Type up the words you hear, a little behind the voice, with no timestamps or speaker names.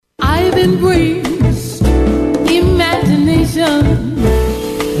embrace imagination.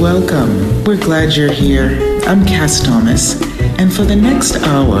 Welcome. We're glad you're here. I'm Cass Thomas, and for the next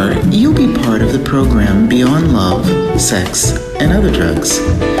hour, you'll be part of the program Beyond Love, Sex, and Other Drugs.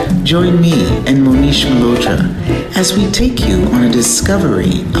 Join me and Monish Malhotra as we take you on a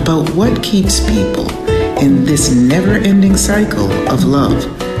discovery about what keeps people in this never-ending cycle of love,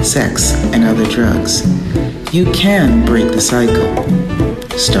 sex, and other drugs. You can break the cycle,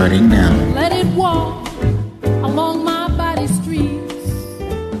 starting now. Let it walk along my body streets.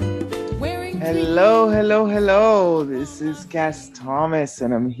 Hello. This is Cass Thomas,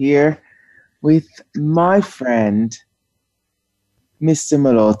 and I'm here with my friend, Mr.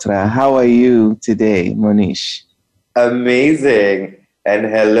 Malhotra. How are you today, Monish? Amazing. And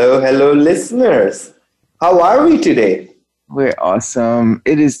hello, listeners. How are we today? We're awesome.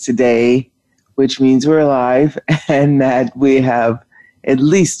 It is today, which means we're alive and that we have at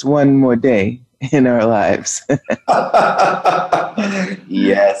least one more day in our lives.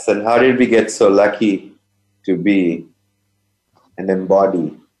 Yes, and how did we get so lucky to be and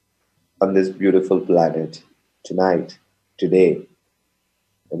embody on this beautiful planet tonight, today,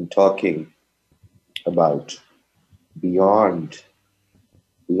 and talking about beyond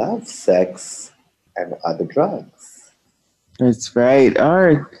love, sex, and other drugs. That's right.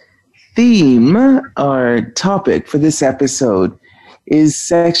 Our theme, our topic for this episode is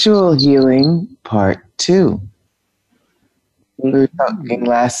Sexual Healing Part 2. We were talking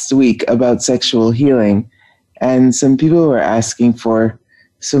last week about sexual healing, and some people were asking for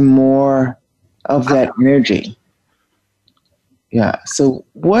some more of that energy. Yeah, so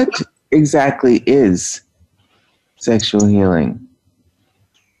what exactly is sexual healing?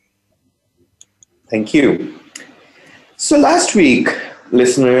 Thank you. So last week,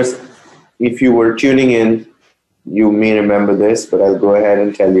 listeners, if you were tuning in, you may remember this, but I'll go ahead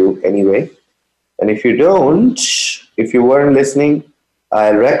and tell you anyway. And if you don't, if you weren't listening,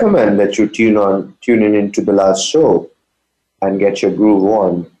 I recommend that you tune in into the last show and get your groove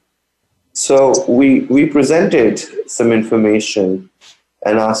on. So we presented some information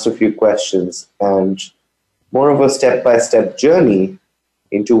and asked a few questions and more of a step-by-step journey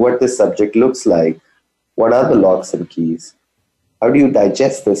into what this subject looks like. What are the locks and keys? How do you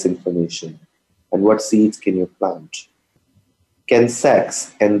digest this information? And what seeds can you plant? Can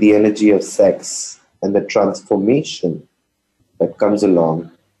sex and the energy of sex and the transformation that comes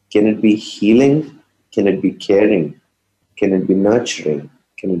along, can it be healing? Can it be caring? Can it be nurturing?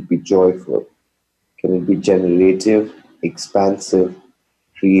 Can it be joyful? Can it be generative, expansive,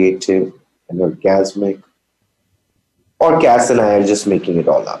 creative, and orgasmic? Or Cass and I are just making it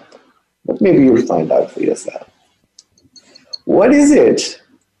all up. But maybe you'll find out for yourself. What is it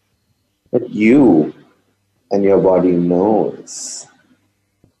that you and your body knows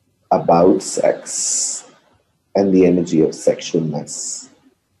about sex and the energy of sexualness?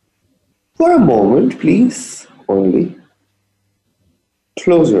 For a moment, please, only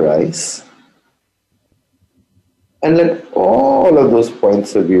close your eyes and let all of those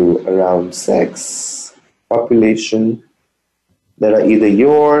points of view around sex, population, that are either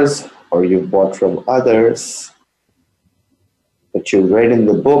yours or you've bought from others, that you read in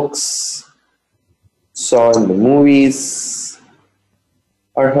the books, saw in the movies,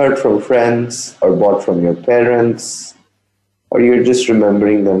 or heard from friends, or bought from your parents, or you're just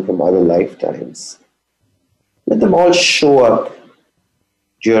remembering them from other lifetimes. Let them all show up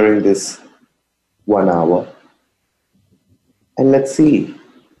during this 1 hour. And let's see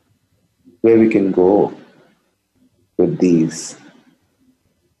where we can go with these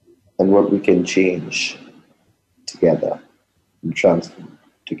and what we can change together and transform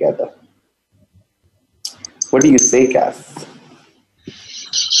together. What do you say, Cass?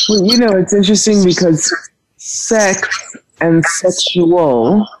 Well, it's interesting because sex and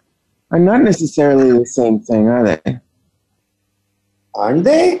sexual are not necessarily the same thing, are they? Aren't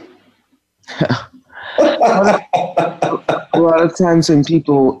they? A lot of times when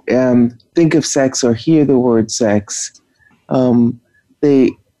people think of sex or hear the word sex,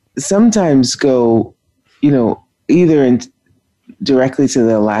 they sometimes go, either directly to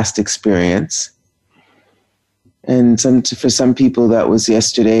their last experience. And for some people that was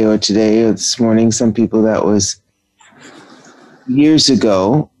yesterday or today or this morning. Some people that was years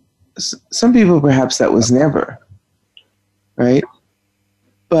ago. Some people perhaps that was never, right?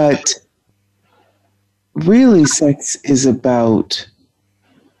 But really sex is about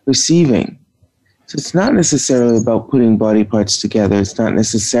receiving. So it's not necessarily about putting body parts together. It's not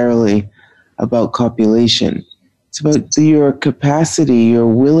necessarily about copulation. It's about your capacity, your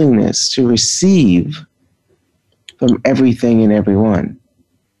willingness to receive from everything and everyone.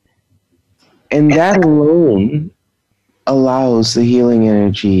 and that alone allows the healing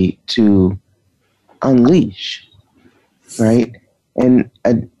energy to unleash, right? And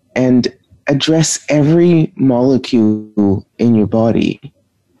address every molecule in your body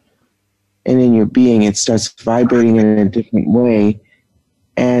and in your being. It starts vibrating in a different way,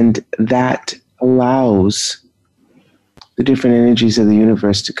 and that allows the different energies of the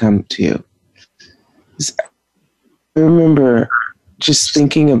universe to come to you. I remember just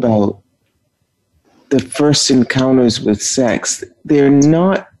thinking about the first encounters with sex. They're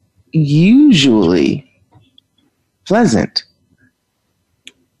not usually pleasant.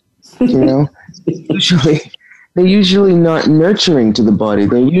 You know, they're usually not nurturing to the body.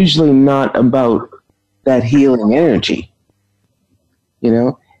 They're usually not about that healing energy. You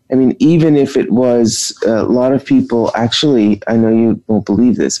know, I mean, even if it was, a lot of people actually, I know you won't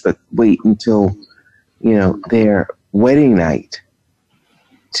believe this, but wait until, you know, their wedding night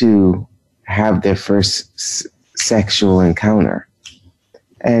to have their first sexual encounter.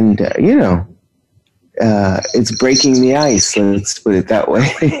 And, you know, it's breaking the ice, let's put it that way.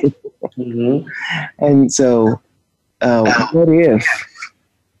 Mm-hmm. And so, what if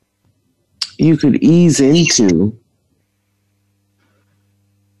you could ease into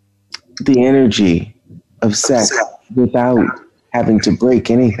the energy of sex without having to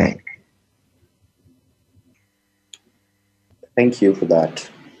break anything? Thank you for that.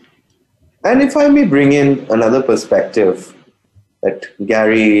 And if I may bring in another perspective that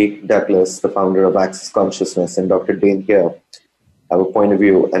Gary Douglas, the founder of Access Consciousness, and Dr. Dane here have a point of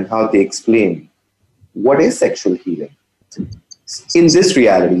view and how they explain what is sexual healing. In this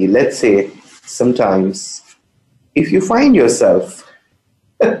reality, let's say sometimes if you find yourself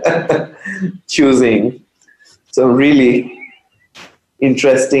choosing some really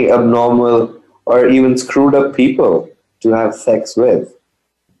interesting, abnormal, or even screwed up people to have sex with,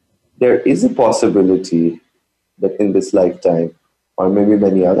 there is a possibility that in this lifetime, or maybe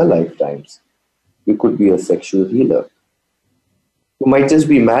many other lifetimes, you could be a sexual healer. You might just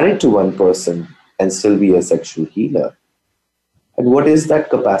be married to one person and still be a sexual healer. And what is that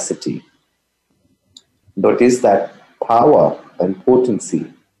capacity? What is that power and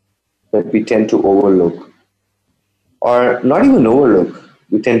potency that we tend to overlook? Or not even overlook,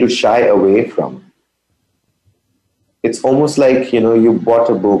 we tend to shy away from. It's almost like, you know, you bought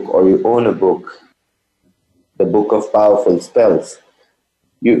a book or you own a book, the Book of Powerful Spells.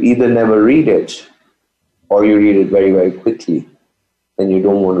 You either never read it or you read it very, very quickly and you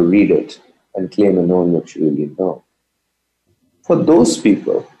don't want to read it and claim to know what you really know. For those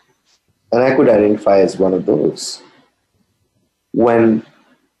people, and I could identify as one of those, when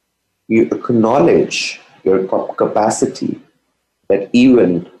you acknowledge your capacity that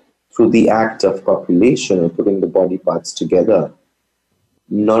even through the act of copulation or putting the body parts together,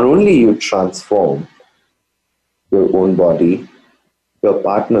 not only you transform your own body, your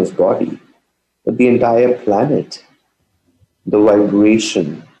partner's body, but the entire planet, the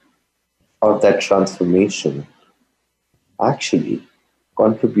vibration of that transformation actually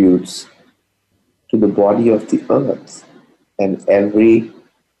contributes to the body of the earth and every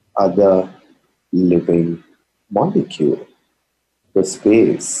other living molecule, the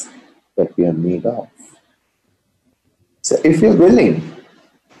space that we are made of. So if you're willing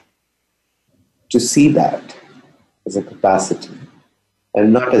to see that as a capacity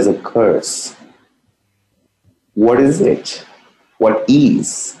and not as a curse, what is it? What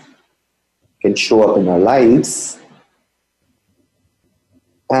ease can show up in our lives?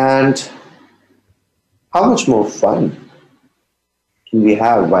 And how much more fun can we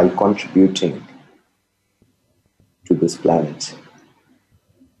have while contributing to this planet?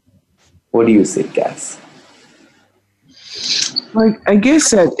 What do you say, Cass? Like, I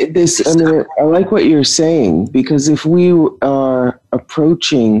guess that this, I mean, I like what you're saying, because if we are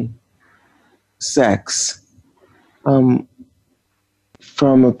approaching sex from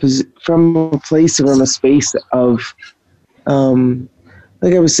a place, from a space of,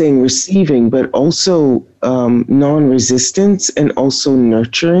 like I was saying, receiving, but also non-resistance and also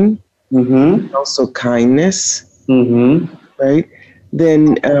nurturing, Mm-hmm. also kindness, Mm-hmm. right?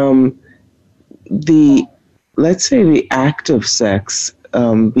 Then let's say the act of sex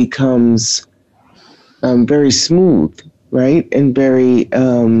becomes very smooth, right? And very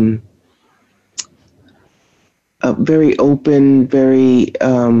very open, very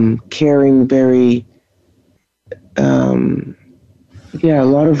caring, very a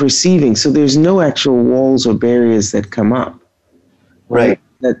lot of receiving. So there's no actual walls or barriers that come up, Right.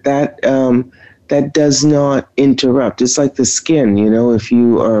 That does not interrupt. It's like the skin, you know, if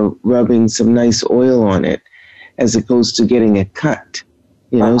you are rubbing some nice oil on it, as opposed to getting a cut,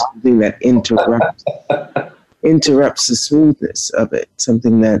 something that interrupts the smoothness of it,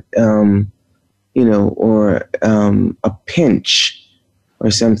 something that, or a pinch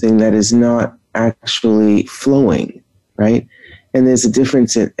or something that is not actually flowing, right? And there's a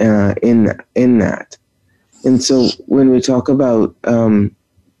difference in that. And so when we talk about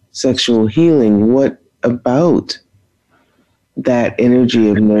sexual healing, what about that energy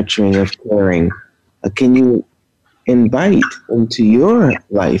of nurturing, of caring, can you invite into your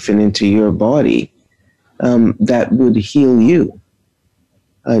life and into your body that would heal you?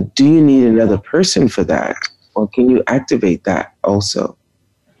 Do you need another person for that? Or can you activate that also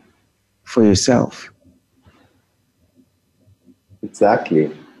for yourself?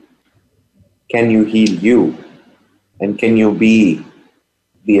 Exactly. Can you heal you? And can you be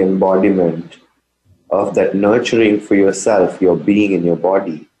the embodiment of that nurturing for yourself, your being in your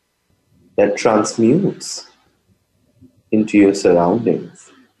body, that transmutes into your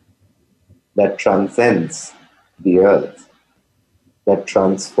surroundings, that transcends the earth, that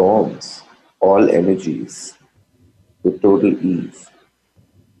transforms all energies with total ease?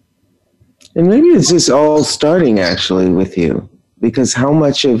 And maybe it's just all starting actually with you, because how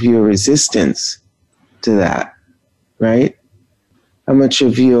much of your resistance to that, right? How much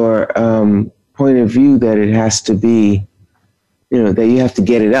of your point of view that it has to be, that you have to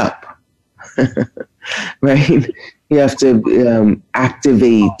get it up, right? You have to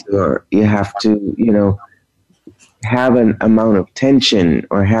activate, or you have to, have an amount of tension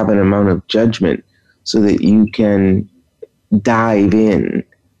or have an amount of judgment so that you can dive in.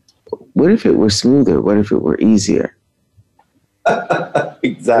 What if it were smoother? What if it were easier?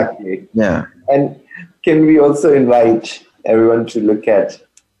 Exactly. Yeah. And can we also invite everyone to look at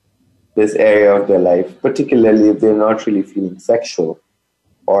this area of their life, particularly if they're not really feeling sexual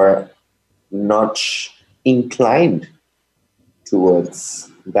or not inclined towards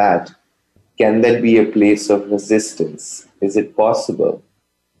that? Can that be a place of resistance? Is it possible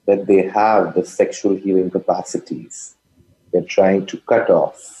that they have the sexual healing capacities they're trying to cut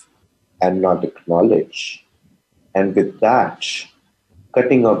off and not acknowledge? And with that,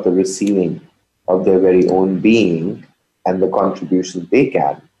 cutting off the receiving of their very own being and the contribution they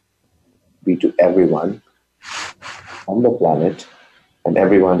can be to everyone on the planet, and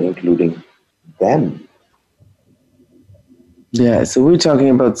everyone including them. Yeah, so we're talking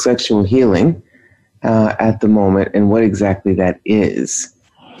about sexual healing at the moment and what exactly that is.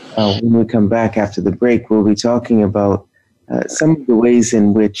 When we come back after the break, we'll be talking about some of the ways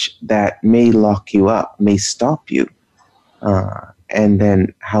in which that may lock you up, may stop you, and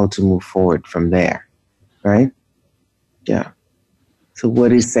then how to move forward from there, right? Yeah. So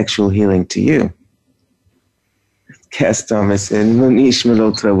what is sexual healing to you? Cass Thomas and Monish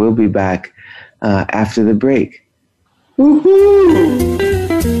Malhotra will be back after the break. Woohoo!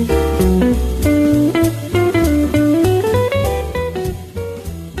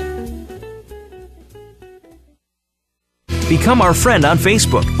 Become our friend on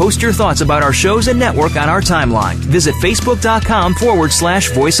Facebook. Post your thoughts about our shows and network on our timeline. Visit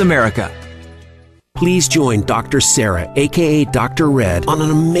facebook.com/Voice America. Please join Dr. Sarah, aka Dr. Red, on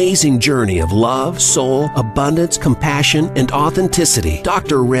an amazing journey of love, soul, abundance, compassion, and authenticity.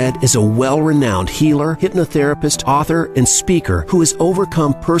 Dr. Red is a well-renowned healer, hypnotherapist, author, and speaker who has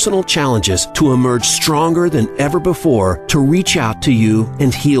overcome personal challenges to emerge stronger than ever before to reach out to you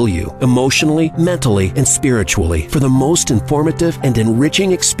and heal you emotionally, mentally, and spiritually for the most informative and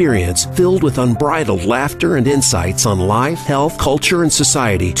enriching experience filled with unbridled laughter and insights on life, health, culture, and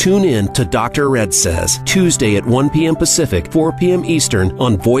society. Tune in to Dr. Red Says, Tuesday at 1 p.m. Pacific, 4 p.m. Eastern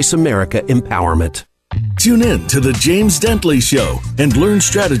on Voice America Empowerment. Tune in to The James Dentley Show and learn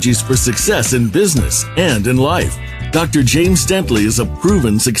strategies for success in business and in life. Dr. James Dentley is a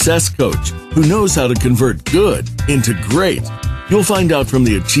proven success coach who knows how to convert good into great. You'll find out from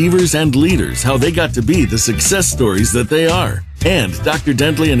the achievers and leaders how they got to be the success stories that they are. And Dr.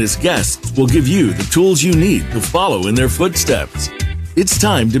 Dentley and his guests will give you the tools you need to follow in their footsteps. It's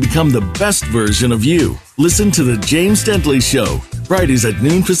time to become the best version of you. Listen to The James Dentley Show, Fridays at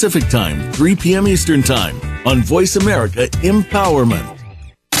noon Pacific Time, 3 p.m. Eastern Time on Voice America Empowerment.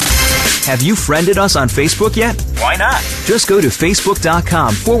 Have you friended us on Facebook yet? Why not? Just go to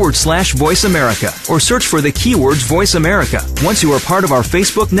facebook.com/Voice America or search for the keywords Voice America. Once you are part of our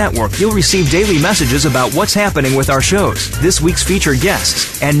Facebook network, you'll receive daily messages about what's happening with our shows, this week's featured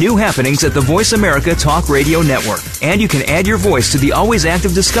guests, and new happenings at the Voice America Talk Radio Network. And you can add your voice to the always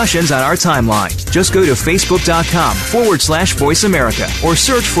active discussions on our timeline. Just go to facebook.com/Voice America or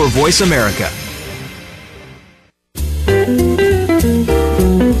search for Voice America.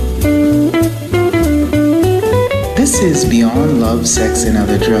 This is Beyond Beyond Love, Sex, and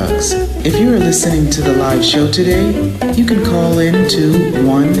Other Drugs. If you are listening to the live show today, you can call in to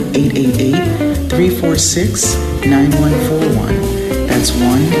 1-888-346-9141. That's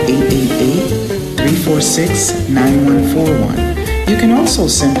 1-888-346-9141. You can also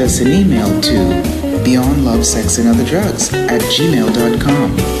send us an email to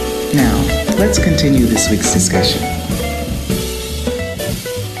beyondlovesexandOtherDrugs@gmail.com. Now, let's continue this week's discussion.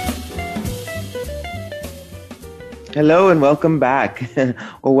 Hello and welcome back,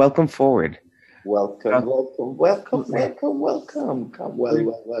 or welcome forward. Welcome. Come, welcome.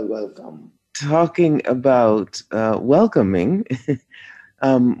 Talking about welcoming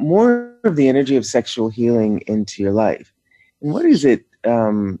more of the energy of sexual healing into your life. And what is it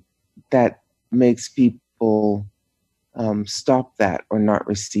that makes people stop that or not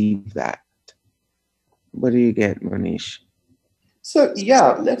receive that? What do you get, Monish? So,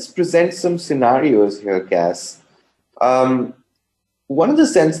 yeah, let's present some scenarios here, Cass. One of the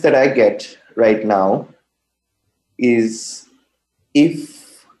sense that I get right now is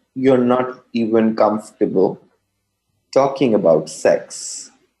if you're not even comfortable talking about sex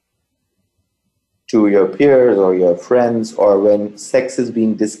to your peers or your friends, or when sex is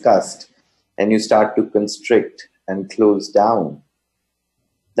being discussed and you start to constrict and close down,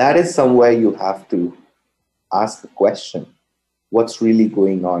 that is somewhere you have to ask the question, what's really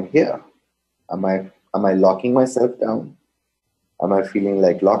going on here? Am I locking myself down? Am I feeling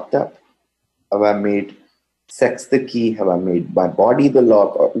like locked up? Have I made sex the key? Have I made my body the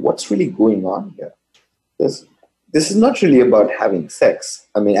lock? Or what's really going on here? This is not really about having sex.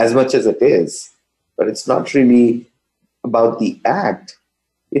 I mean, as much as it is, but it's not really about the act.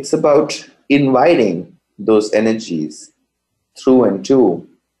 It's about inviting those energies through and to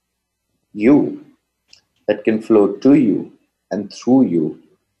you that can flow to you and through you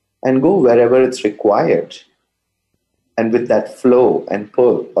and go wherever it's required. And with that flow and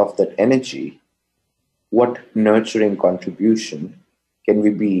pull of that energy, what nurturing contribution can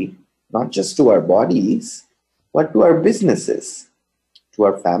we be, not just to our bodies, but to our businesses, to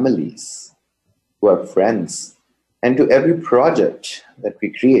our families, to our friends, and to every project that we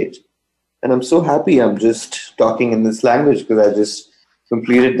create. And I'm so happy I'm just talking in this language because I just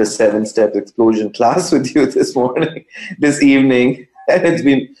completed the 7-step explosion class with you this evening. And it's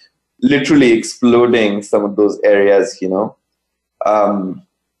been literally exploding some of those areas,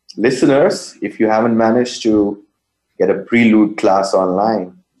 Listeners, if you haven't managed to get a prelude class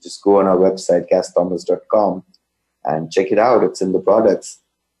online, just go on our website, cassthomas.com, and check it out. It's in the products.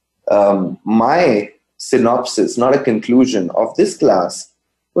 My synopsis, not a conclusion, of this class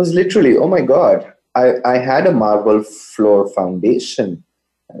was literally, oh my God, I had a marble floor foundation.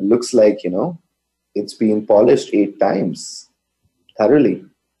 It looks like, it's been polished 8 times thoroughly.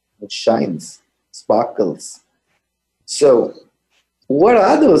 It shines, sparkles. So, what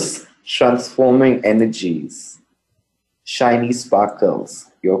are those transforming energies? Shiny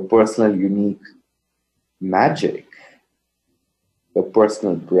sparkles, your personal unique magic, your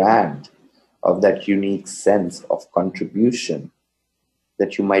personal brand of that unique sense of contribution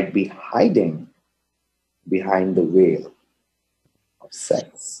that you might be hiding behind the veil of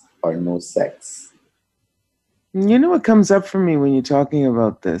sex or no sex. You know what comes up for me when you're talking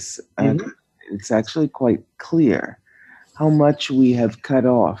about this? It's actually quite clear how much we have cut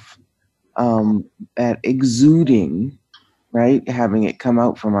off at exuding, right? Having it come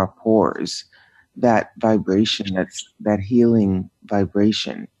out from our pores, that vibration, that healing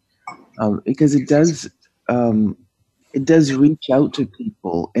vibration, because it does reach out to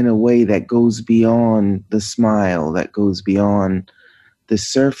people in a way that goes beyond the smile, that goes beyond the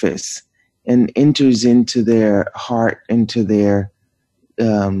surface, and enters into their heart, into their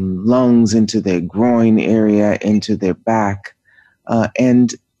lungs, into their groin area, into their back.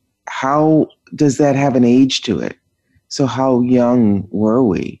 And how does that have an age to it? So how young were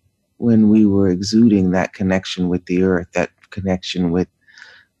we when we were exuding that connection with the earth, that connection with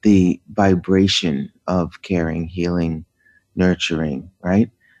the vibration of caring, healing, nurturing,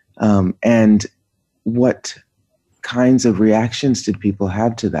 right? And what kinds of reactions did people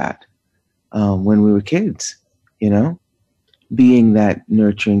have to that when we were kids, being that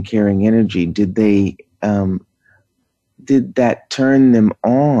nurturing, caring energy? Did that turn them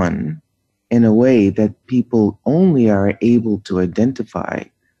on in a way that people only are able to identify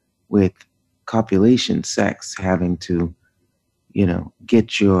with copulation, sex, having to,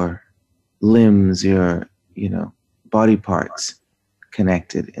 get your limbs, your, body parts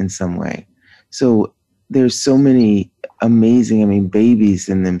connected in some way? So there's so many amazing, babies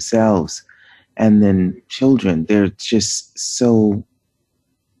in themselves, and then children, there's so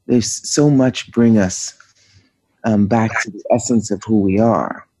much bring us back to the essence of who we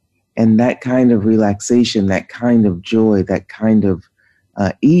are. And that kind of relaxation, that kind of joy, that kind of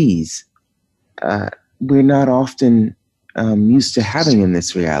ease, we're not often used to having in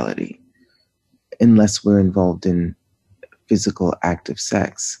this reality unless we're involved in physical active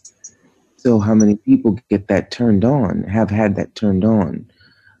sex. So how many people get that turned on, have had that turned on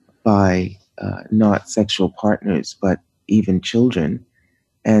by not sexual partners, but even children,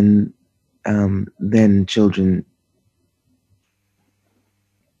 and then children,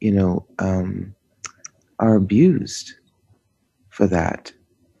 are abused for that.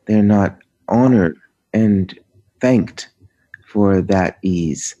 They're not honored and thanked for that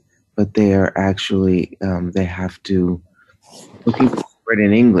ease, but they are actually, they have to, looking for it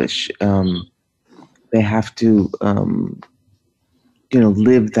in English, they have to,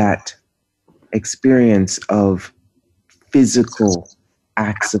 live that experience of physical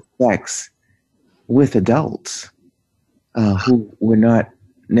acts of sex with adults who were not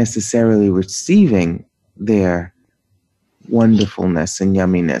necessarily receiving their wonderfulness and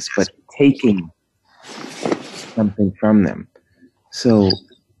yumminess, but taking something from them. So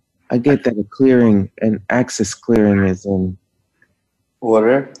I get that a clearing, an access clearing is in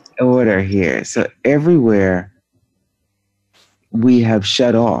order here. So everywhere we have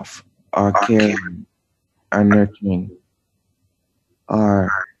shut off our caring, our nurturing, our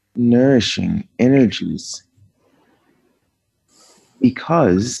nourishing energies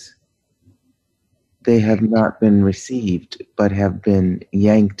because they have not been received but have been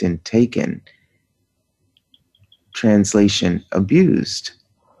yanked and taken. Translation, abused.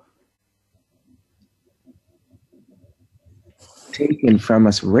 Taken from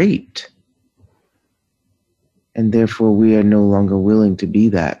us, raped. And therefore we are no longer willing to be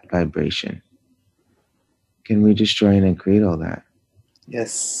that vibration. Can we destroy and uncreate all that?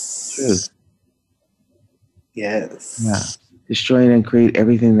 Yes. True. Yes. Yeah. Destroy and uncreate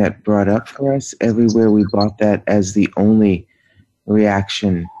everything that brought up for us, everywhere we brought that as the only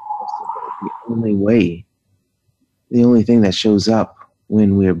reaction, the only way, the only thing that shows up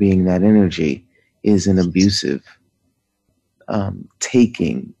when we're being that energy is an abusive,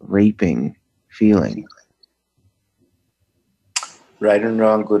 taking, raping feeling. Right and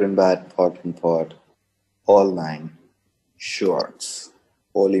wrong, good and bad, pot and pot, all nine shorts,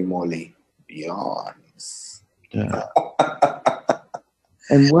 holy moly, beyonds. Yeah.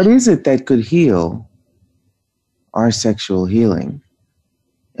 And what is it that could heal our sexual healing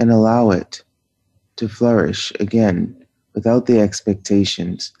and allow it to flourish again without the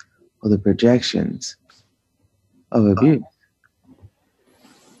expectations or the projections of abuse?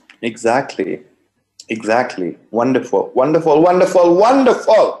 Exactly. Wonderful.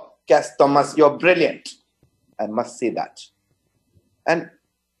 Cass Thomas, you're brilliant. I must say that. And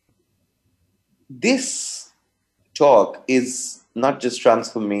this talk is not just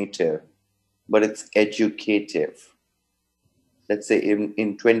transformative, but it's educative. Let's say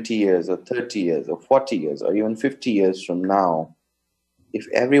in 20 years or 30 years or 40 years or even 50 years from now, if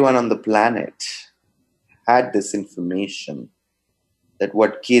everyone on the planet had this information that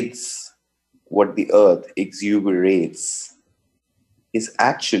what the earth exuberates is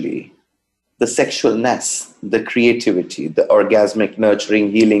actually the sexualness, the creativity, the orgasmic,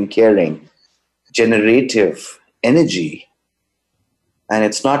 nurturing, healing, caring, generative energy. And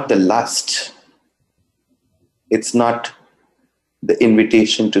it's not the lust. It's not the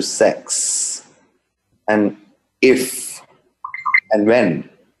invitation to sex. And if and when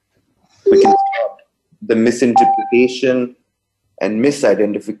we can stop the misinterpretation and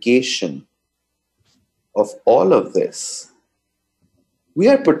misidentification of all of this, we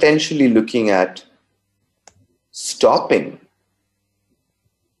are potentially looking at stopping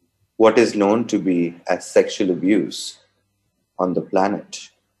what is known to be as sexual abuse on the planet.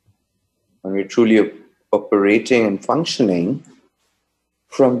 When we're truly operating and functioning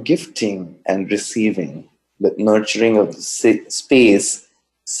from gifting and receiving, the nurturing of the space,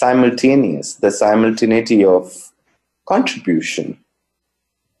 the simultaneity of contribution,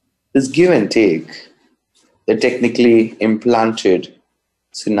 this give and take, the technically implanted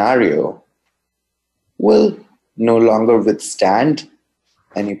scenario will no longer withstand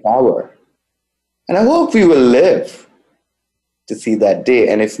any power. And I hope we will live to see that day.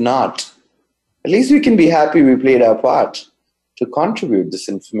 And if not, at least we can be happy we played our part to contribute this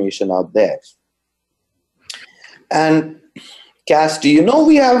information out there. And Cass, do you know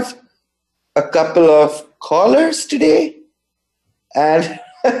we have a couple of callers today? And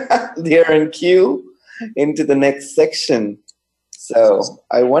they're in queue into the next section. So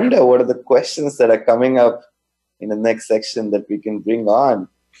I wonder what are the questions that are coming up in the next section that we can bring on.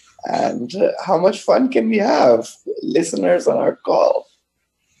 And how much fun can we have, listeners on our call?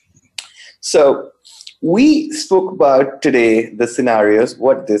 So we spoke about today the scenarios,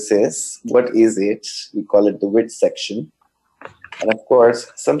 what this is, what is it? We call it the wit section. And of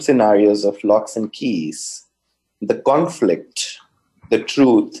course, some scenarios of locks and keys, the conflict, the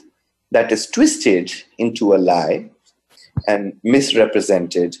truth that is twisted into a lie and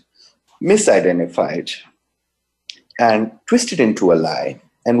misrepresented, misidentified, and twisted into a lie.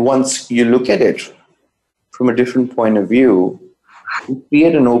 And once you look at it from a different point of view, you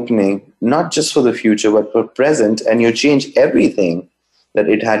create an opening, not just for the future, but for present, and you change everything that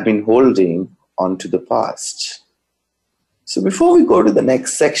it had been holding onto the past. So before we go to the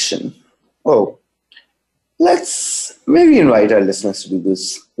next section, let's maybe invite our listeners to do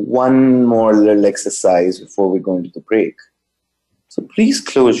this one more little exercise before we go into the break. So please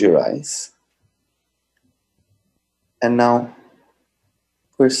close your eyes. And now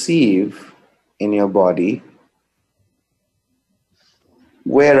perceive in your body,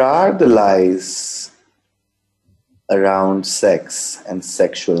 where are the lies around sex and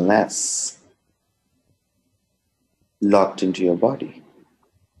sexualness locked into your body?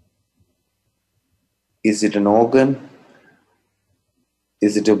 Is it an organ?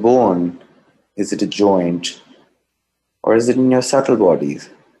 Is it a bone? Is it a joint? Or is it in your subtle bodies?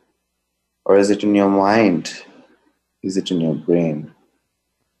 Or is it in your mind? Is it in your brain?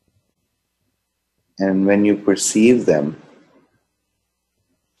 And when you perceive them,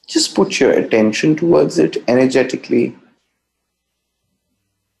 just put your attention towards it energetically.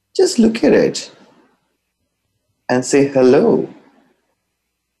 Just look at it and say hello.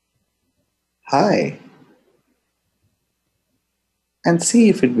 Hi. And see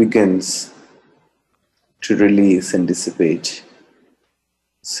if it begins to release and dissipate.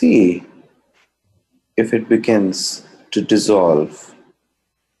 See if it begins to dissolve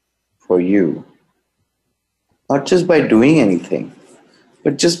for you. Not just by doing anything,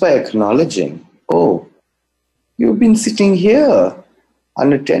 but just by acknowledging, oh, you've been sitting here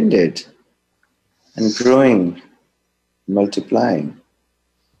unattended and growing, multiplying.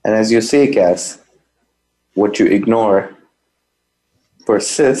 And as you say, Cass, what you ignore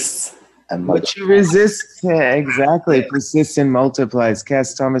persists and multiplies. What you resist, exactly, persists and multiplies.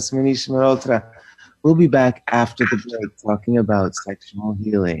 Cass Thomas, Manish Malhotra. We'll be back after the break talking about sexual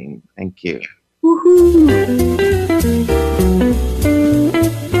healing. Thank you.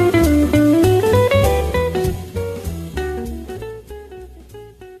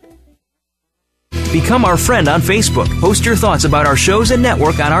 Become our friend on Facebook. Post your thoughts about our shows and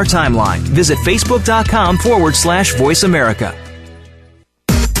network on our timeline. Visit facebook.com/Voice America.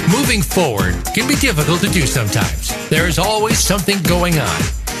 Moving forward can be difficult to do sometimes. There is always something going on.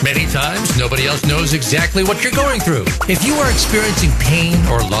 Many times, nobody else knows exactly what you're going through. If you are experiencing pain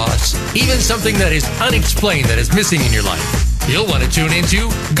or loss, even something that is unexplained that is missing in your life, you'll want to tune into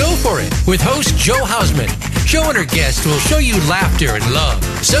Go For It with host Joe Hausman. Joe and her guests will show you laughter and love.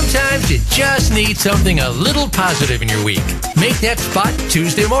 Sometimes you just need something a little positive in your week. Make that spot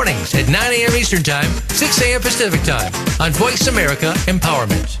Tuesday mornings at 9 a.m. Eastern Time, 6 a.m. Pacific Time on Voice America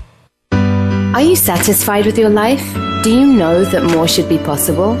Empowerment. Are you satisfied with your life? Do you know that more should be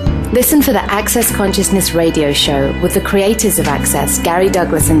possible? Listen for the Access Consciousness radio show with the creators of Access, Gary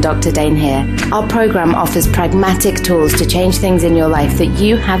Douglas and Dr. Dane here. Our program offers pragmatic tools to change things in your life that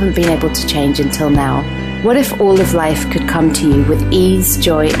you haven't been able to change until now. What if all of life could come to you with ease,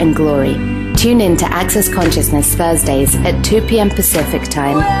 joy, and glory? Tune in to Access Consciousness Thursdays at 2 p.m. Pacific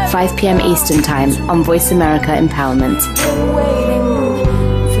Time, 5 p.m. Eastern Time on Voice America Empowerment.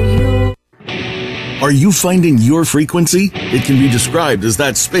 Are you finding your frequency? It can be described as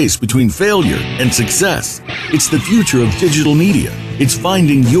that space between failure and success. It's the future of digital media. It's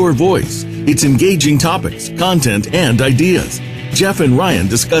finding your voice. It's engaging topics, content, and ideas. Jeff and Ryan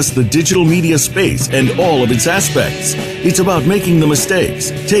discuss the digital media space and all of its aspects. It's about making the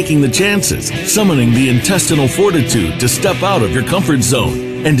mistakes, taking the chances, summoning the intestinal fortitude to step out of your comfort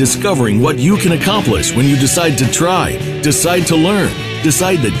zone, and discovering what you can accomplish when you decide to try, decide to learn,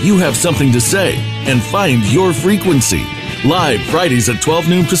 decide that you have something to say, and find your frequency. Live Fridays at 12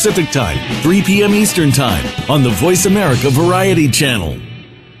 noon Pacific Time, 3 p.m. Eastern Time on the Voice America Variety Channel.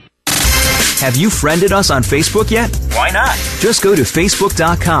 Have you friended us on Facebook yet? Why not? Just go to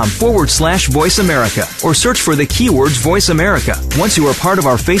facebook.com/Voice America or search for the keywords Voice America. Once you are part of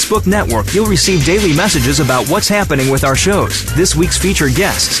our Facebook network, you'll receive daily messages about what's happening with our shows, this week's featured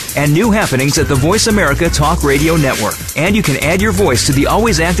guests, and new happenings at the Voice America Talk Radio Network. And you can add your voice to the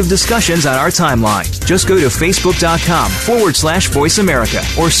always active discussions on our timeline. Just go to facebook.com/Voice America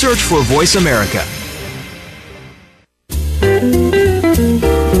or search for Voice America.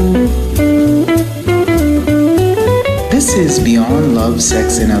 This is Beyond Love,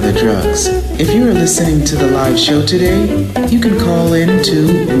 Sex, and Other Drugs. If you are listening to the live show today, you can call in to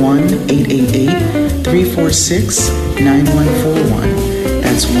 1-888-346-9141.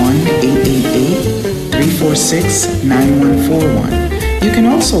 That's 1-888-346-9141. You can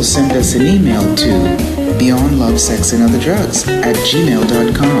also send us an email to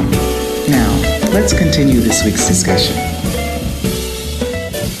beyondlovesexandotherdrugs@gmail.com. Now, let's continue this week's discussion.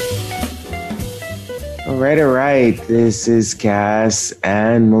 All right. This is Cass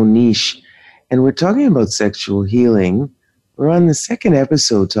and Monish, and we're talking about sexual healing. We're on the second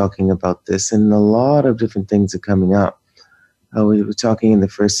episode talking about this, and a lot of different things are coming up. We were talking in the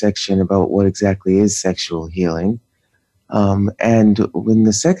first section about what exactly is sexual healing. And in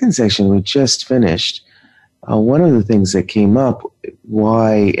the second section we just finished, one of the things that came up,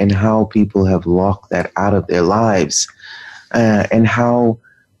 why and how people have locked that out of their lives, and how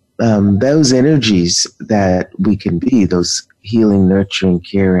those energies that we can be, those healing, nurturing,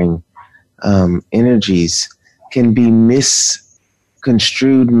 caring energies, can be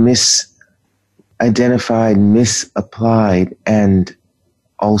misconstrued, misidentified, misapplied, and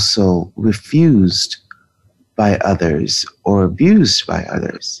also refused by others or abused by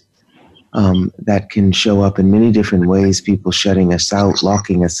others. That can show up in many different ways. People shutting us out,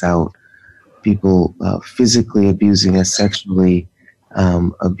 locking us out, people physically abusing us, sexually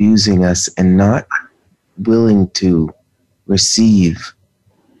abusing us, and not willing to receive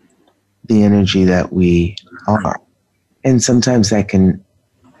the energy that we are. And sometimes that can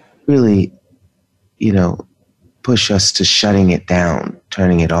really, push us to shutting it down,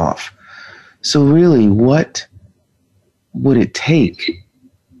 turning it off. So really, what would it take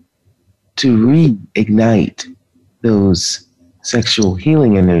to reignite those sexual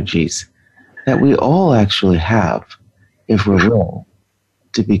healing energies that we all actually have, if we're willing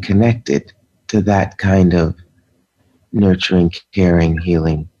to be connected to that kind of nurturing, caring,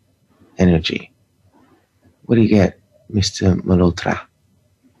 healing energy? What do you get, Mr. Malhotra?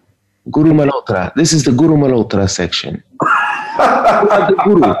 Guru Malhotra. This is the Guru Malhotra section.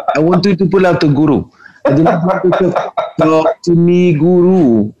 Guru. I want you to pull out the Guru. I do not want you to talk to me,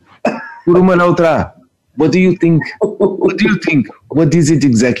 Guru. Guru Malhotra. What do you think? What do you think? What is it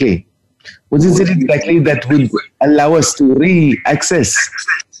exactly? What is it exactly that will allow us to re-access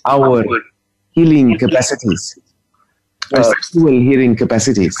our healing capacities, our sexual healing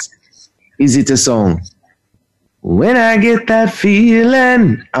capacities? Is it a song? When I get that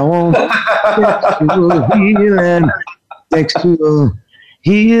feeling, I want sexual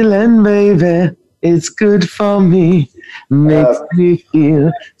healing, baby. It's good for me, makes me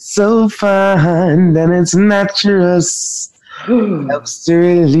feel so fine, and it's natural. Helps to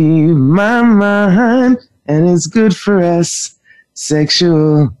relieve my mind, and it's good for us.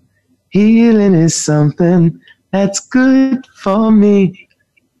 Sexual healing is something that's good for me.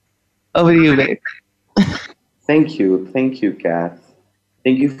 Over to you, babe. Thank you, Kath.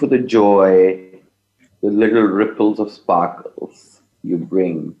 Thank you for the joy, the little ripples of sparkles you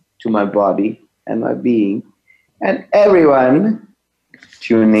bring to my body and my being, and everyone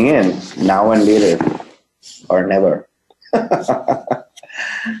tuning in now and later, or never.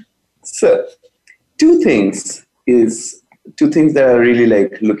 So, two things that are really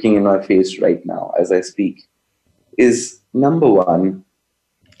like looking in my face right now as I speak is, number one,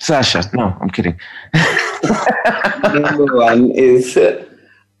 Sasha. No, I'm kidding. Number one is a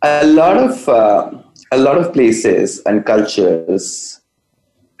lot of places and cultures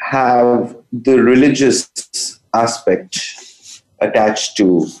have the religious aspect attached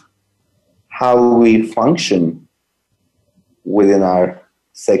to how we function within our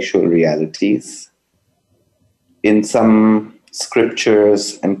sexual realities. In some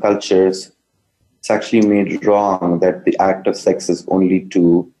scriptures and cultures, it's actually made wrong that the act of sex is only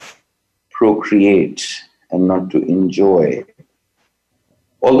to procreate and not to enjoy.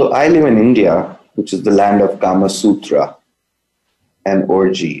 Although I live in India, which is the land of Kama Sutra and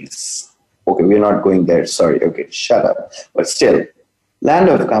orgies. Okay, we're not going there, sorry. Okay, shut up. But still, land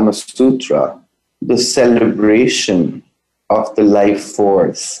of Kama Sutra, the celebration of the life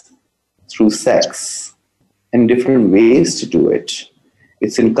force through sex and different ways to do it.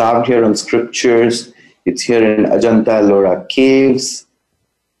 It's carved here on scriptures. It's here in Ajanta Ellora caves.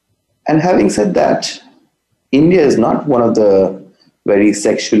 And having said that, India is not one of the very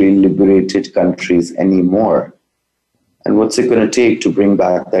sexually liberated countries anymore. And what's it going to take to bring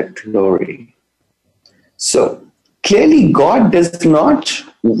back that glory? So clearly God does not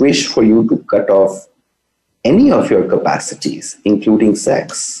wish for you to cut off any of your capacities, including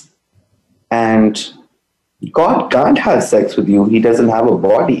sex. And God can't have sex with you. He doesn't have a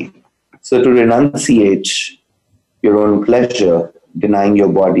body. So to renunciate your own pleasure, denying your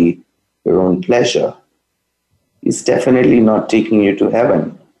body your own pleasure, is definitely not taking you to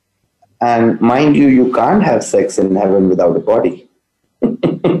heaven. And mind you, you can't have sex in heaven without a body.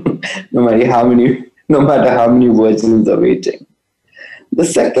 no matter how many virgins are waiting. The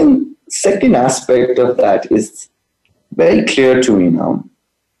second aspect of that is very clear to me now,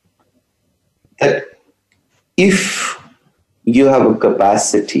 that if you have a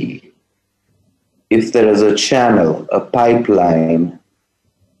capacity, if there is a channel, a pipeline,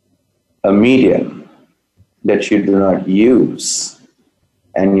 a medium that you do not use,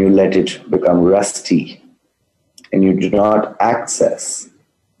 and you let it become rusty, and you do not access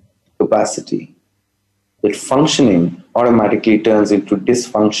capacity, that functioning automatically turns into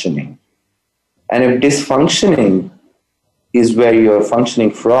dysfunctioning. And if dysfunctioning is where you're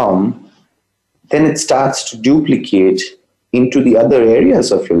functioning from, then it starts to duplicate into the other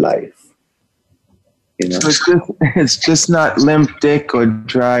areas of your life. You know? So it's just not limp dick or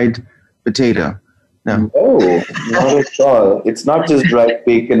dried potato. No, not at all. It's not just dried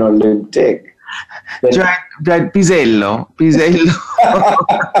bacon or limp dick. Dried pisello.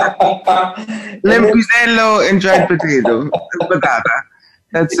 Limp pisello and dried potato. Patata.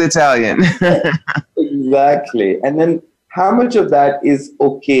 That's Italian. Exactly. And then how much of that is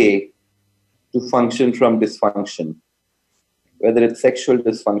okay to function from dysfunction? Whether it's sexual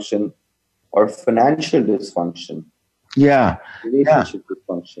dysfunction or financial dysfunction. Yeah. Relationship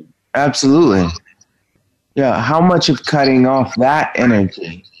dysfunction. Absolutely. Yeah. How much of cutting off that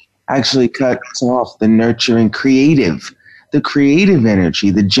energy actually cuts off the nurturing creative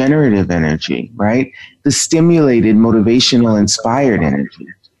energy, the generative energy, right? The stimulated, motivational, inspired energy.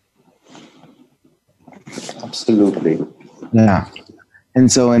 Absolutely. Yeah.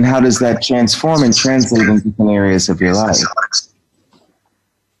 And how does that transform and translate into different areas of your life?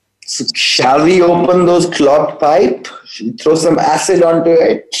 So shall we open those clogged pipe? Should we throw some acid onto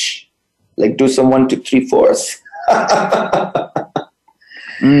it? Like do some 1, 2, 3, 4s?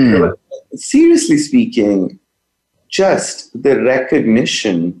 Seriously speaking, just the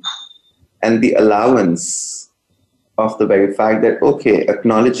recognition and the allowance of the very fact that,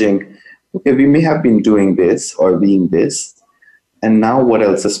 acknowledging, we may have been doing this or being this, and now what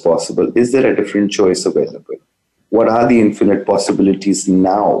else is possible? Is there a different choice available? What are the infinite possibilities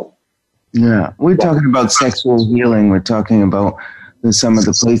now? Yeah, we're talking about sexual healing. We're talking about some of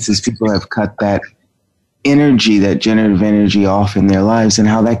the places people have cut that energy, that generative energy off in their lives, and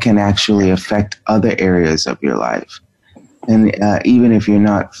how that can actually affect other areas of your life. And even if you're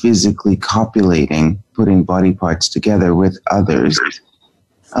not physically copulating, putting body parts together with others,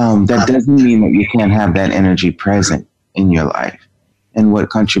 that doesn't mean that you can't have that energy present in your life. And what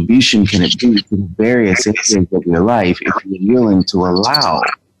contribution can it be to the various areas of your life if you're willing to allow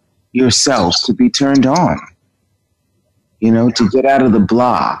yourself to be turned on? You know, to get out of the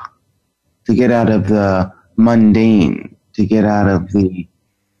blah, to get out of the mundane, to get out of the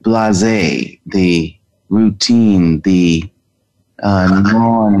blasé, the routine, the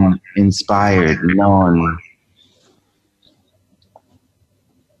non-inspired, non-alive.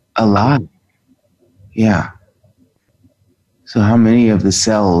 Yeah. So how many of the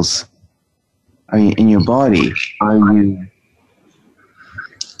cells are in your body are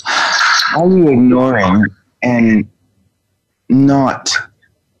you ignoring and not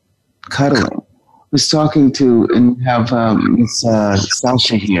cuddling? I was talking to, and we have Miss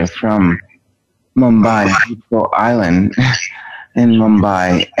Sasha here from Mumbai, beautiful island in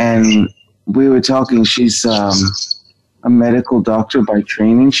Mumbai, and we were talking. She's a medical doctor by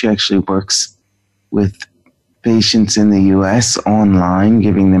training. She actually works with patients in the U.S. online,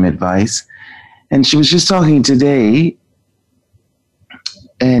 giving them advice. And she was just talking today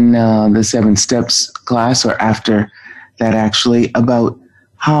in the 7 Steps class, or after that actually, about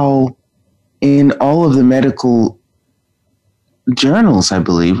how in all of the medical journals, I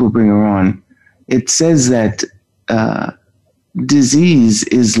believe, we'll bring her on, it says that disease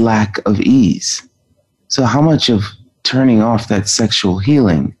is lack of ease. So how much of turning off that sexual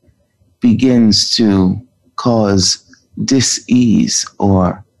healing begins to cause dis-ease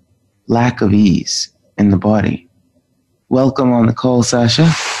or lack of ease in the body? Welcome on the call, Sasha.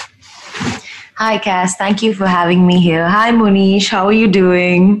 Hi, Cass. Thank you for having me here. Hi, Munish. How are you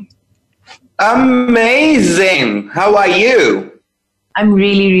doing? Amazing. How are you? I'm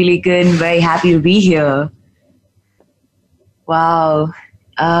really, really good and very happy to be here. Wow.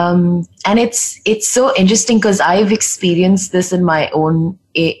 And it's so interesting because I've experienced this in my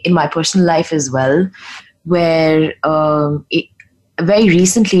personal life as well, where very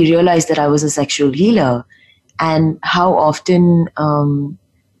recently realized that I was a sexual healer, and how often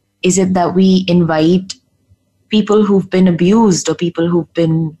is it that we invite people who've been abused or people who've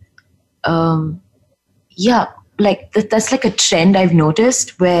been, that's like a trend I've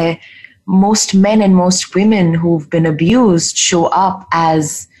noticed where most men and most women who've been abused show up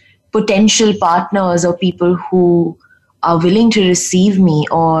as potential partners or people who are willing to receive me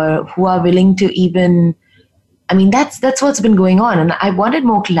or who are willing to even, that's what's been going on. And I wanted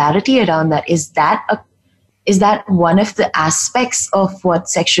more clarity around that. Is that one of the aspects of what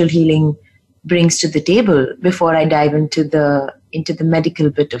sexual healing brings to the table before I dive into the medical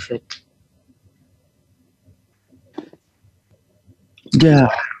bit of it? Yeah.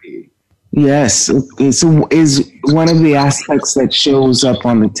 Yes. Okay. So is one of the aspects that shows up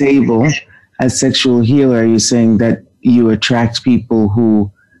on the table as sexual healer, you're saying that you attract people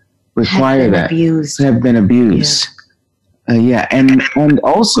who require that, have been abused. Yeah. And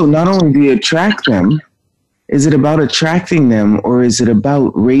also not only do you attract them, is it about attracting them or is it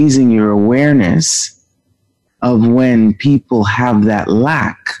about raising your awareness of when people have that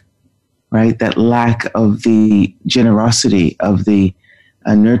lack, right? That lack of the generosity, of the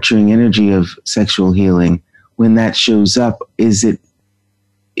nurturing energy of sexual healing. When that shows up, is it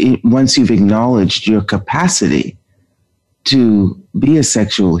once you've acknowledged your capacity to be a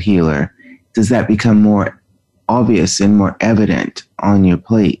sexual healer, does that become more obvious and more evident on your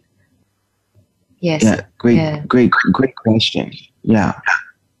plate? Yes. Yeah. Great question. Yeah.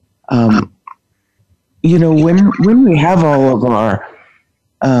 When we have all of our,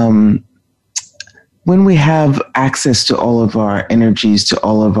 when we have access to all of our energies, to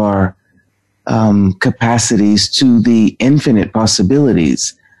all of our capacities, to the infinite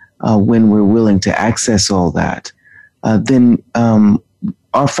possibilities, when we're willing to access all that, then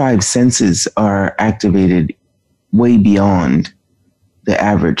our five senses are activated way beyond the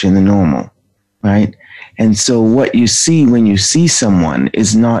average and the normal, right? And so what you see when you see someone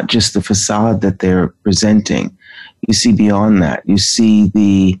is not just the facade that they're presenting. You see beyond that. You see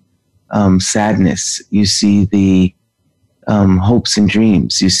the sadness. You see the hopes and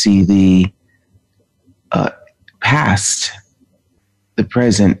dreams. You see the past, the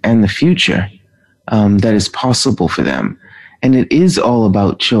present, and the future that is possible for them. And it is all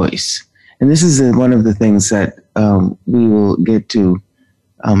about choice. And this is one of the things that we will get to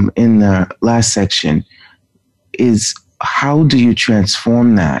in the last section, is how do you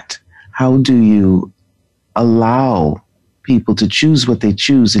transform that? How do you allow people to choose what they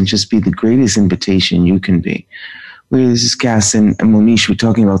choose and just be the greatest invitation you can be? This is Cass and Monish. We're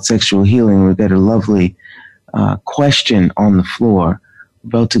talking about sexual healing. We've got a lovely question on the floor.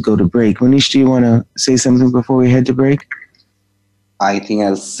 We're about to go to break. Monish, do you want to say something before we head to break? I think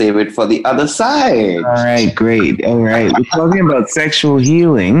I'll save it for the other side. All right, great. All right. We're talking about sexual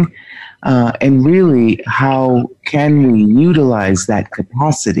healing and really how can we utilize that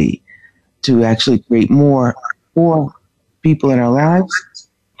capacity to actually create more for people in our lives,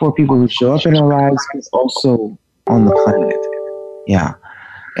 for people who show up in our lives, but also on the planet. Yeah.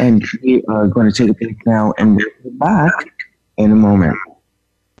 And we are going to take a break now and we'll be back in a moment.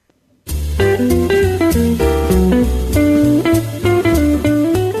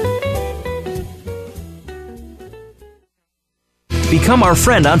 Become our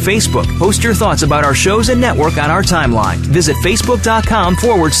friend on Facebook. Post your thoughts about our shows and network on our timeline. Visit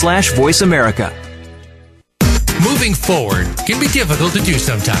facebook.com/Voice America. Moving forward can be difficult to do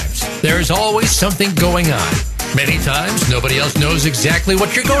sometimes. There is always something going on. Many times, nobody else knows exactly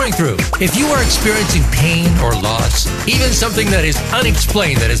what you're going through. If you are experiencing pain or loss, even something that is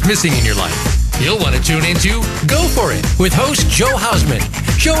unexplained that is missing in your life, you'll want to tune into Go For It with host Joe Hausman.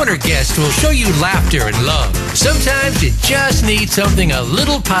 Joe and her guests will show you laughter and love. Sometimes you just need something a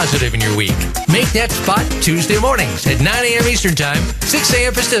little positive in your week. Make that spot Tuesday mornings at 9 a.m. Eastern Time, 6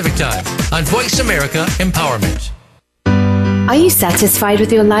 a.m. Pacific Time on Voice America Empowerment. Are you satisfied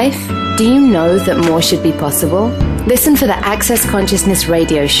with your life? Do you know that more should be possible? Listen for the Access Consciousness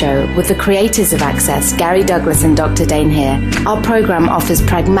radio show with the creators of Access, Gary Douglas and Dr. Dane here. Our program offers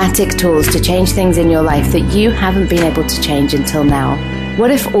pragmatic tools to change things in your life that you haven't been able to change until now. What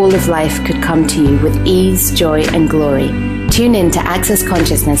if all of life could come to you with ease, joy, and glory? Tune in to Access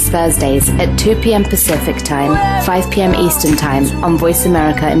Consciousness Thursdays at 2 p.m. Pacific Time, 5 p.m. Eastern Time on Voice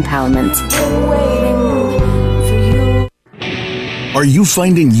America Empowerment. Are you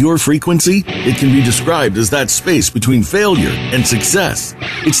finding your frequency? It can be described as that space between failure and success.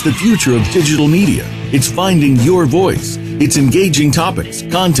 It's the future of digital media. It's finding your voice. It's engaging topics,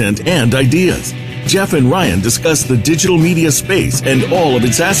 content, and ideas. Jeff and Ryan discuss the digital media space and all of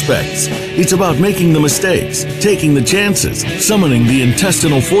its aspects. It's about making the mistakes, taking the chances, summoning the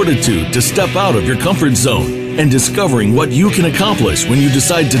intestinal fortitude to step out of your comfort zone, and discovering what you can accomplish when you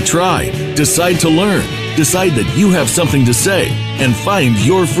decide to try, decide to learn, Decide that you have something to say and find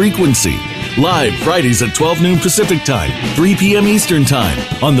your frequency. Live Fridays at 12 noon Pacific Time, 3 p.m. Eastern Time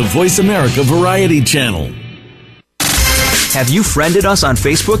on the Voice America Variety Channel. Have you friended us on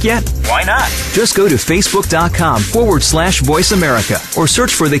Facebook yet? Why not? Just go to facebook.com/Voice America or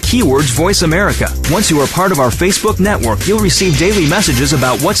search for the keywords Voice America. Once you are part of our Facebook network, you'll receive daily messages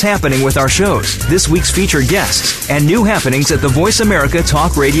about what's happening with our shows, this week's featured guests, and new happenings at the Voice America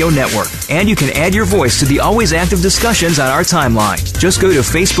Talk Radio Network. And you can add your voice to the always active discussions on our timeline. Just go to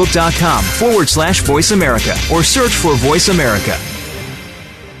facebook.com/Voice America or search for Voice America.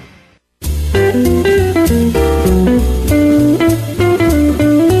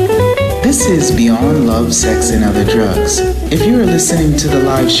 This is Beyond Love, Sex, and Other Drugs. If you are listening to the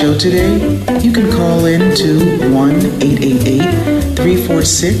live show today, you can call in to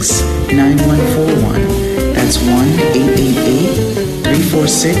 1-888-346-9141. That's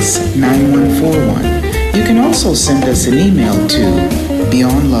 1-888-346-9141. You can also send us an email to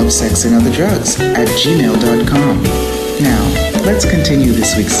beyondlovesexandotherdrugs@gmail.com. Now, let's continue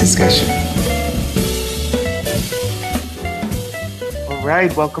this week's discussion. All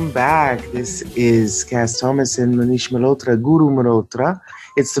right, welcome back. This is Cass Thomas and Manish Malhotra, Guru Malhotra.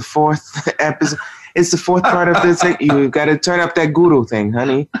 It's the fourth episode. It's the fourth part of this. You've got to turn up that guru thing,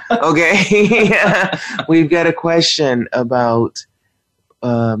 honey. Okay. We've got a question about,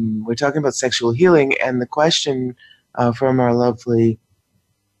 we're talking about sexual healing, and the question from our lovely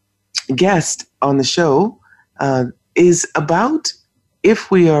guest on the show is about if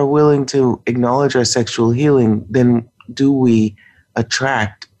we are willing to acknowledge our sexual healing, then do we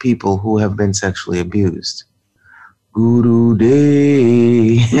attract people who have been sexually abused? Guru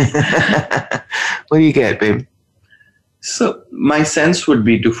Day. What do you get, babe? So my sense would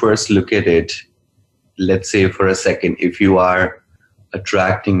be to first look at it, let's say for a second, if you are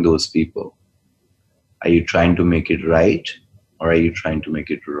attracting those people, are you trying to make it right or are you trying to make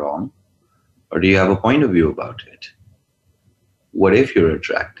it wrong? Or do you have a point of view about it? What if you're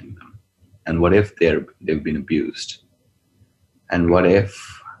attracting them? And what if they've been abused? And what if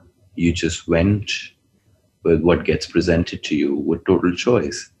you just went with what gets presented to you with total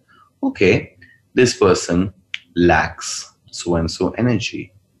choice? Okay, this person lacks so-and-so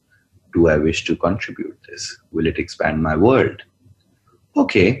energy. Do I wish to contribute this? Will it expand my world?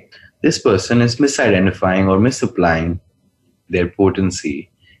 Okay, this person is misidentifying or misapplying their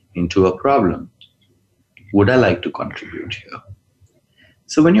potency into a problem. Would I like to contribute here?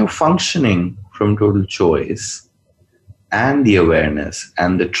 So when you're functioning from total choice, and the awareness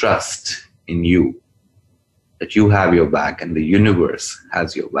and the trust in you that you have your back and the universe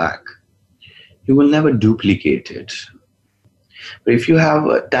has your back, you will never duplicate it. But if you have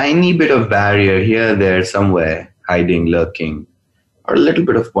a tiny bit of barrier here, there, somewhere, hiding, lurking, or a little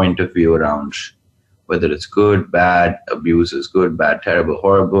bit of point of view around whether it's good, bad, abuse is good, bad, terrible,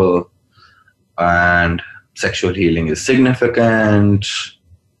 horrible, and sexual healing is significant,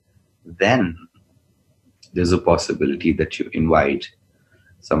 then there's a possibility that you invite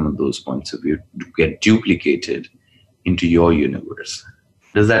some of those points of view to get duplicated into your universe.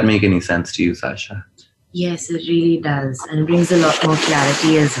 Does that make any sense to you, Sasha? Yes, it really does. And it brings a lot more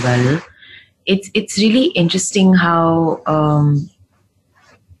clarity as well. It's really interesting how,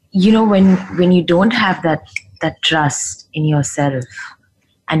 when you don't have that trust in yourself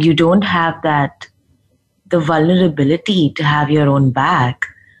and you don't have the vulnerability to have your own back,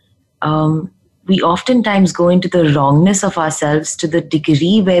 we oftentimes go into the wrongness of ourselves to the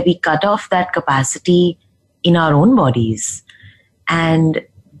degree where we cut off that capacity in our own bodies, and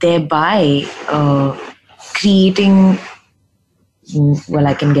thereby creating, well,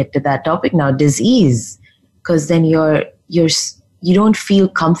 I can get to that topic now, disease, because then you don't feel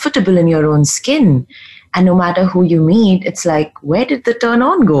comfortable in your own skin, and no matter who you meet, it's like, where did the turn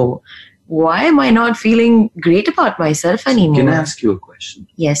on go? Why am I not feeling great about myself anymore? Can I ask you a question?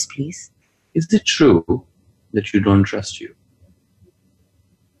 Yes, please. Is it true that you don't trust you?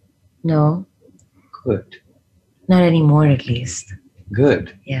 No. Good. Not anymore, at least.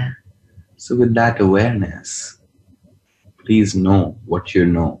 Good. Yeah. So with that awareness, please know what you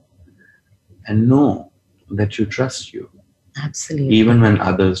know and know that you trust you. Absolutely. Even when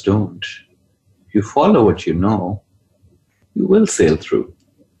others don't. If you follow what you know, you will sail through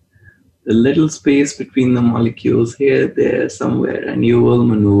the little space between the molecules here, there, somewhere, and you will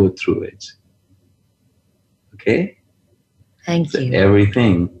maneuver through it. Okay? Thank you.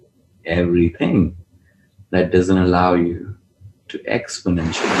 Everything that doesn't allow you to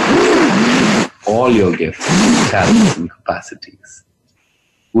exponentially all your gifts, talents, and capacities,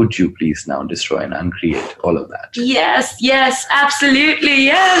 would you please now destroy and uncreate all of that? Yes, absolutely,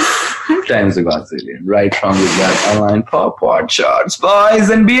 yes. Times a Godzillion. Right from with that online pop charts, boys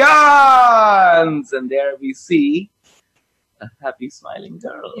and beyonds. And there we see a happy smiling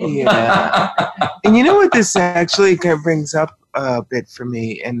girl. Yeah. And you know what this actually kind of brings up a bit for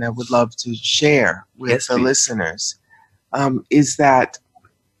me, and I would love to share with the listeners, is that,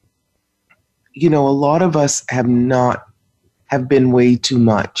 you know, a lot of us have been way too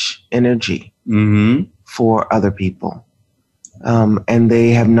much energy for other people. And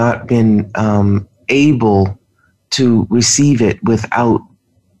they have not been able to receive it without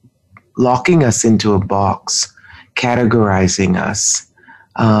locking us into a box, categorizing us,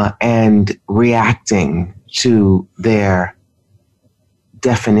 and reacting to their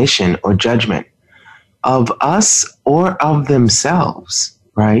definition or judgment of us or of themselves,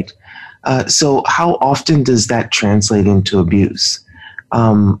 right? So how often does that translate into abuse?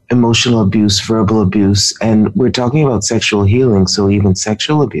 Emotional abuse, verbal abuse, and we're talking about sexual healing, so even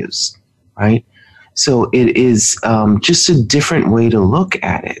sexual abuse, right? So it is just a different way to look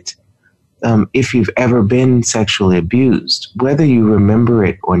at it. If you've ever been sexually abused, whether you remember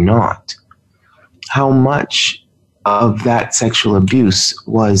it or not, how much of that sexual abuse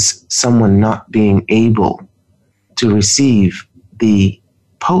was someone not being able to receive the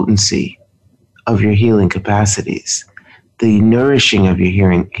potency of your healing capacities, the nourishing of your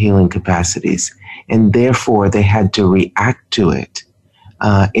healing capacities, and therefore they had to react to it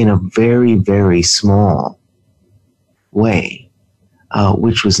in a very, very small way,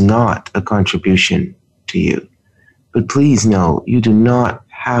 which was not a contribution to you. But please know, you do not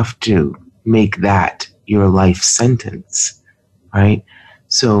have to make that your life sentence, right?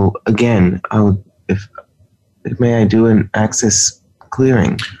 So again, if may I do an access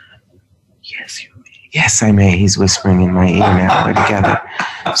clearing? Yes, you may. Yes, I may. He's whispering in my ear now. We're together.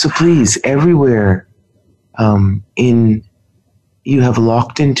 So please, everywhere you have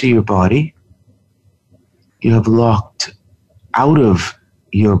locked into your body, you have locked out of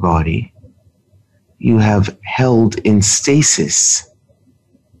your body, you have held in stasis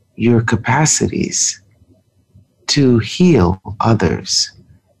your capacities to heal others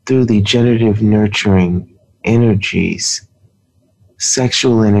through the generative nurturing energies,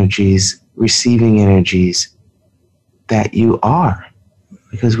 sexual energies, receiving energies that you are,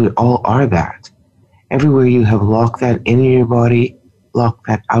 because we all are that. Everywhere you have locked that into your body, locked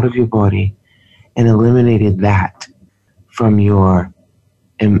that out of your body, and eliminated that from your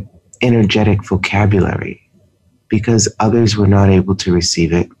energetic vocabulary because others were not able to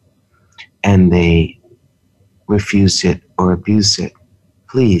receive it and they refused it or abused it.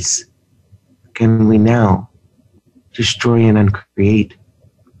 Please, can we now destroy and uncreate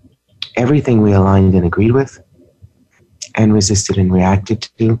everything we aligned and agreed with and resisted and reacted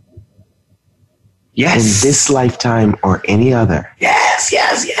to? Yes. In this lifetime or any other. Yes,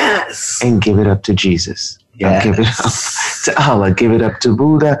 yes, yes. And give it up to Jesus. Yes. Give it up to Allah. Give it up to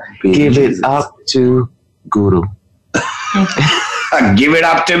Buddha. Give it up to Guru. Give it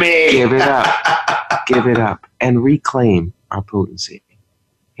up to me. Give it up. Give it up. And reclaim our potency.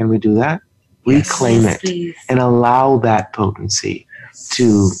 Can we do that? Yes. Reclaim it. Please. And allow that potency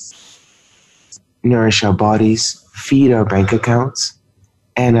to nourish our bodies, feed our bank accounts,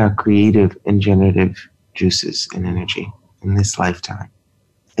 and our creative and generative juices and energy in this lifetime.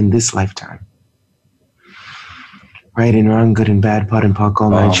 In this lifetime. Right and wrong, good and bad, pot and pock, all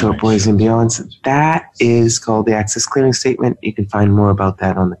nine short boys and beyonds. That is called the Access Clearing Statement. You can find more about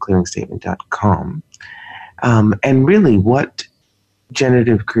that on theclearingstatement.com. And really, what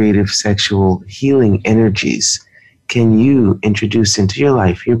generative, creative, sexual healing energies can you introduce into your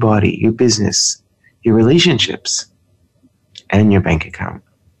life, your body, your business, your relationships, and your bank account?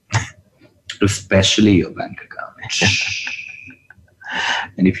 Especially your bank account.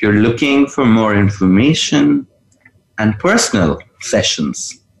 And if you're looking for more information and personal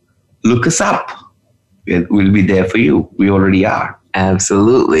sessions, look us up. We'll be there for you. We already are.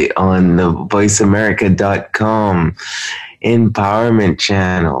 Absolutely. On the voiceamerica.com empowerment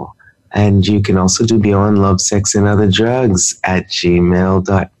channel. And you can also do Beyond Love, Sex, and Other Drugs at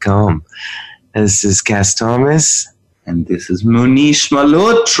gmail.com. This is Cass Thomas. And this is Munish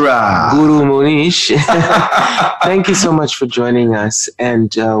Malhotra. Guru Munish. Thank you so much for joining us.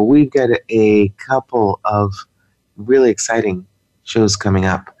 And we've got a couple of really exciting shows coming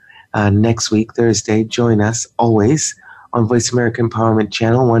up. Next week, Thursday, join us always on Voice America Empowerment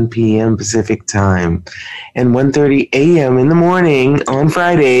Channel, 1 p.m. Pacific Time, and 1:30 a.m. in the morning on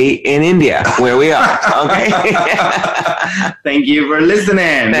Friday in India, where we are. Okay. Thank you for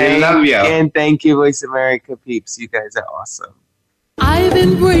listening. We love you. And thank you, Voice America peeps. You guys are awesome. I've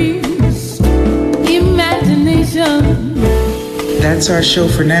embraced imagination That's our show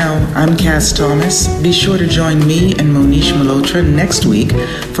for now. I'm Cass Thomas. Be sure to join me and Monish Malhotra next week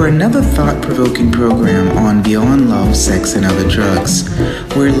for another thought-provoking program on Beyond Love, Sex, and Other Drugs.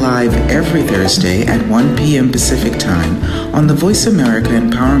 We're live every Thursday at 1 p.m. Pacific Time on the Voice America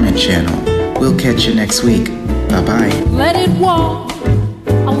Empowerment Channel. We'll catch you next week. Bye-bye. Let it walk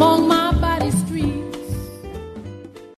along